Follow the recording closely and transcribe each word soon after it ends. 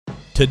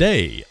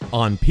Today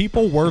on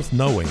People Worth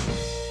Knowing.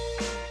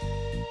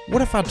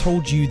 What if I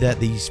told you that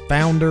the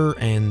founder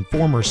and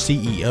former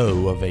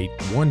CEO of a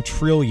 $1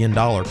 trillion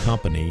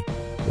company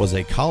was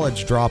a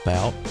college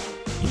dropout?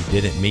 He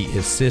didn't meet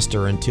his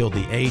sister until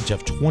the age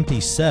of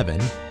 27.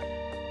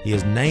 He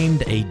is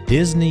named a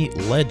Disney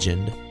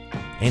legend,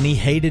 and he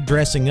hated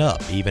dressing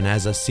up. Even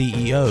as a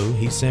CEO,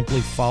 he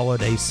simply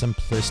followed a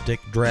simplistic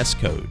dress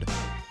code.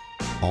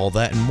 All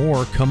that and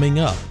more coming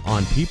up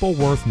on People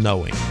Worth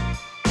Knowing.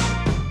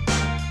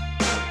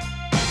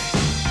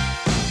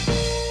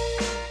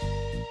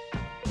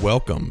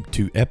 Welcome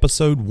to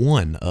episode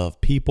 1 of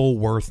People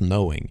Worth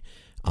Knowing.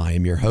 I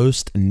am your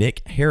host,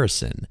 Nick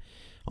Harrison.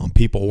 On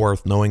People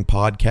Worth Knowing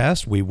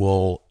podcast, we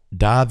will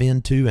dive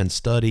into and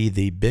study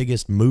the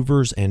biggest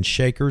movers and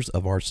shakers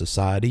of our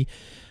society,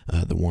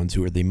 the ones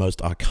who are the most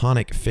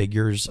iconic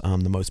figures,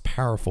 the most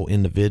powerful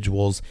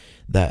individuals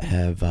that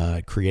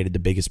have created the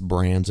biggest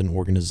brands and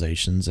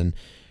organizations and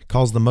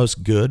caused the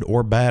most good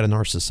or bad in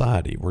our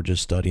society. We're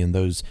just studying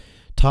those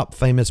top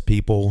famous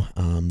people,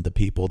 the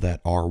people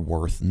that are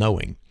worth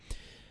knowing.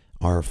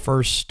 Our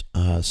first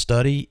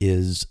study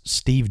is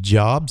Steve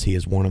Jobs. He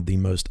is one of the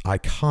most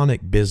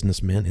iconic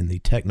businessmen in the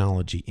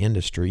technology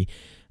industry.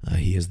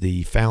 He is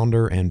the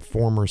founder and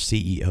former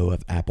CEO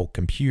of Apple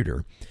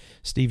Computer.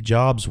 Steve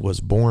Jobs was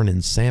born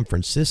in San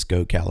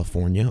Francisco,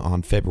 California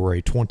on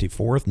February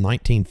 24th,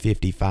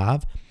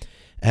 1955.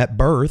 At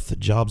birth,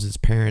 Jobs'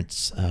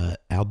 parents,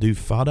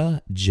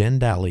 Abdulfattah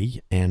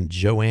Jindali and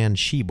Joanne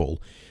Schiebel,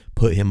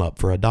 put him up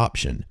for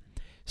adoption.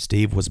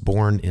 Steve was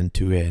born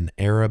into an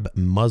Arab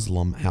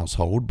Muslim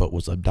household, but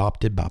was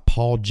adopted by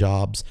Paul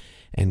Jobs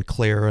and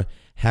Clara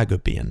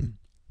Hagopian.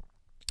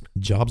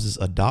 Jobs'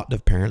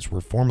 adoptive parents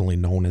were formerly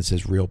known as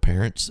his real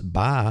parents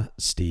by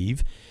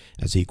Steve,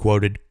 as he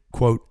quoted,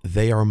 quote,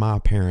 "They are my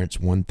parents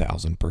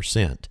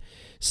 1000%.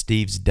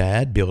 Steve's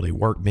dad built a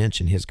workbench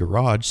in his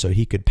garage so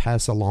he could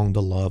pass along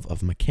the love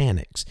of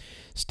mechanics.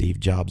 Steve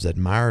Jobs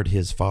admired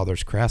his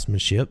father's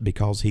craftsmanship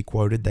because he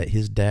quoted that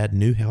his dad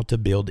knew how to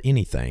build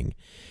anything.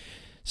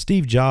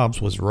 Steve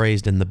Jobs was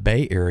raised in the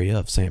Bay Area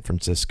of San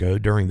Francisco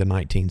during the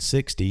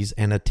 1960s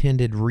and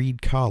attended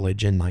Reed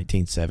College in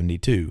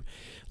 1972.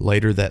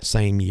 Later that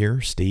same year,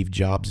 Steve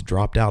Jobs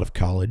dropped out of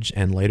college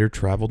and later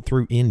traveled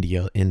through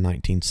India in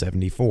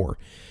 1974.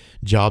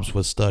 Jobs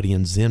was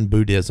studying Zen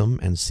Buddhism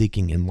and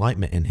seeking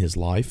enlightenment in his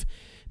life.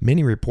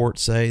 Many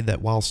reports say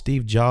that while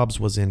Steve Jobs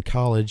was in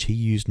college, he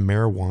used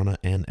marijuana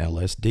and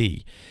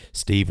LSD.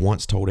 Steve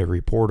once told a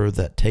reporter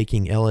that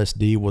taking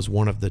LSD was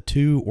one of the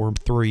 2 or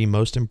 3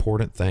 most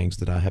important things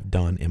that I have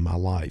done in my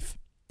life.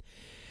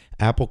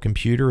 Apple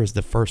Computer is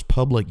the first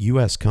public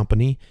U.S.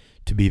 company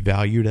to be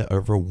valued at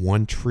over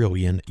 $1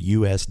 trillion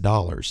U.S.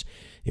 dollars.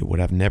 It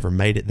would have never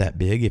made it that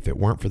big if it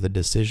weren't for the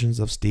decisions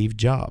of Steve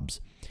Jobs.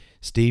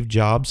 Steve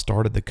Jobs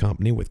started the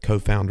company with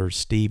co-founders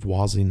Steve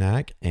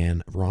Wozniak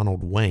and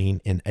Ronald Wayne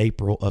in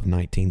April of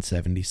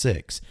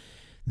 1976.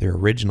 Their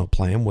original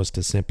plan was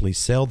to simply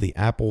sell the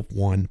Apple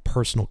I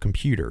personal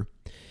computer,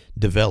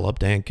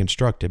 developed and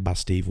constructed by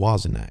Steve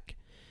Wozniak.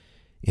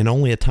 In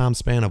only a time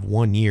span of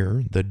 1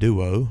 year, the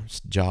duo,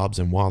 Jobs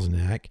and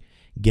Wozniak,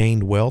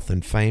 gained wealth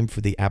and fame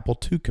for the Apple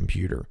II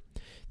computer.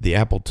 The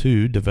Apple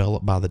II,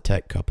 developed by the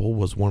tech couple,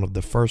 was one of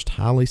the first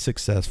highly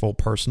successful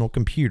personal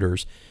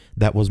computers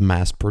that was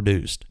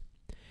mass-produced.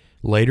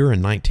 Later in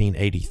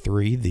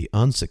 1983, the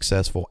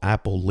unsuccessful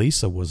Apple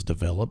Lisa was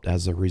developed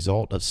as a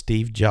result of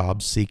Steve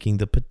Jobs seeking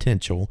the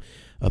potential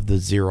of the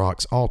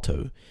Xerox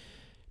Alto.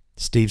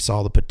 Steve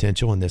saw the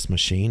potential in this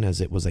machine as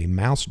it was a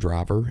mouse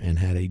driver and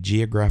had a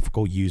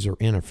geographical user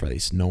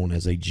interface known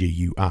as a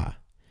GUI.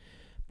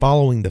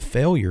 Following the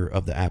failure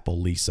of the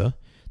Apple Lisa,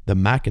 the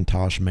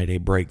Macintosh made a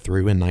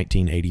breakthrough in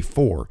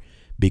 1984,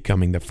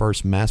 becoming the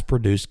first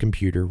mass-produced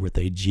computer with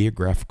a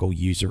geographical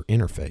user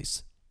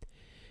interface.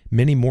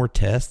 Many more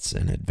tests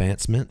and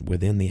advancement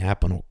within the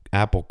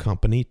Apple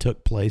company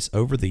took place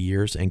over the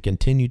years and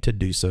continue to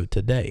do so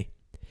today.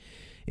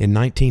 In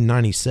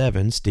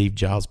 1997, Steve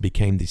Jobs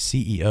became the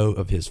CEO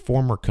of his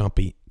former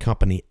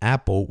company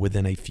Apple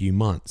within a few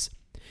months.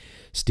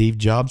 Steve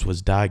Jobs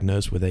was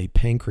diagnosed with a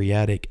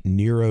pancreatic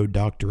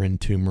neuroendocrine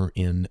tumor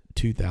in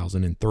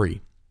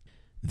 2003.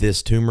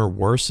 This tumor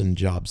worsened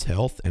Jobs'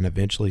 health and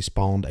eventually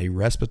spawned a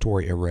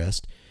respiratory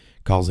arrest,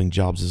 causing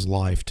Jobs'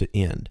 life to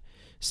end.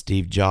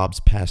 Steve Jobs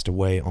passed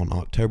away on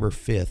October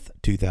 5th,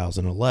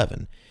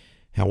 2011.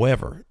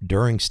 However,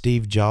 during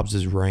Steve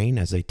Jobs' reign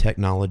as a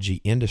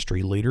technology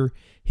industry leader,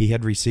 he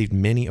had received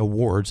many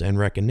awards and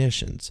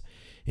recognitions.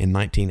 In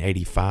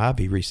 1985,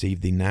 he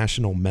received the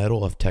National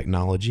Medal of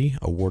Technology,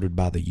 awarded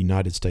by the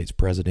United States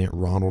President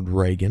Ronald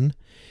Reagan.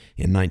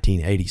 In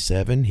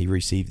 1987, he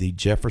received the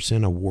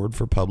Jefferson Award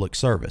for Public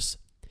Service.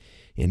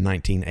 In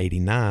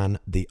 1989,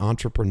 the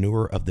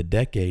Entrepreneur of the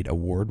Decade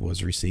Award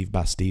was received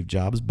by Steve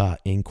Jobs by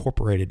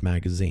Incorporated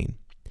magazine.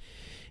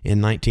 In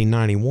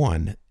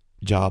 1991,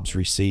 Jobs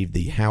received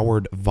the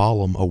Howard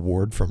Vollum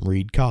Award from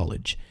Reed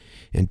College.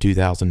 In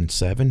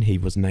 2007, he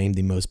was named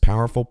the most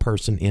powerful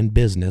person in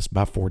business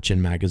by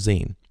Fortune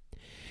magazine.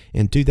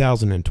 In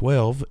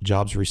 2012,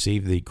 Jobs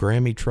received the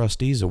Grammy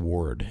Trustees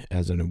Award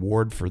as an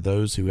award for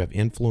those who have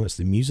influenced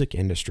the music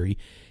industry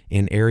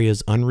in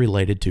areas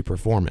unrelated to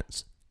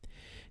performance.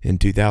 In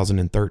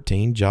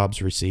 2013,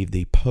 Jobs received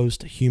the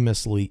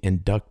posthumously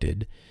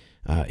inducted.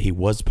 He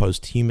was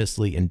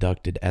posthumously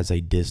inducted as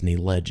a Disney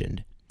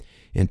legend.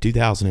 In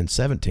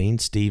 2017,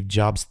 Steve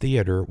Jobs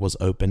Theater was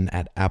opened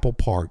at Apple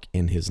Park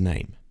in his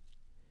name.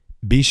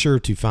 Be sure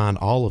to find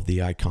all of the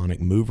iconic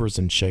movers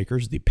and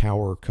shakers, the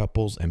power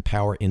couples and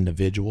power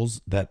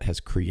individuals that has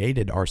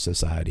created our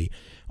society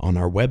on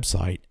our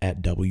website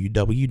at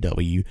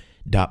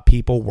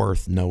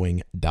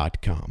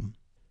www.peopleworthknowing.com.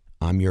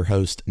 I'm your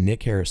host,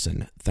 Nick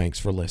Harrison. Thanks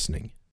for listening.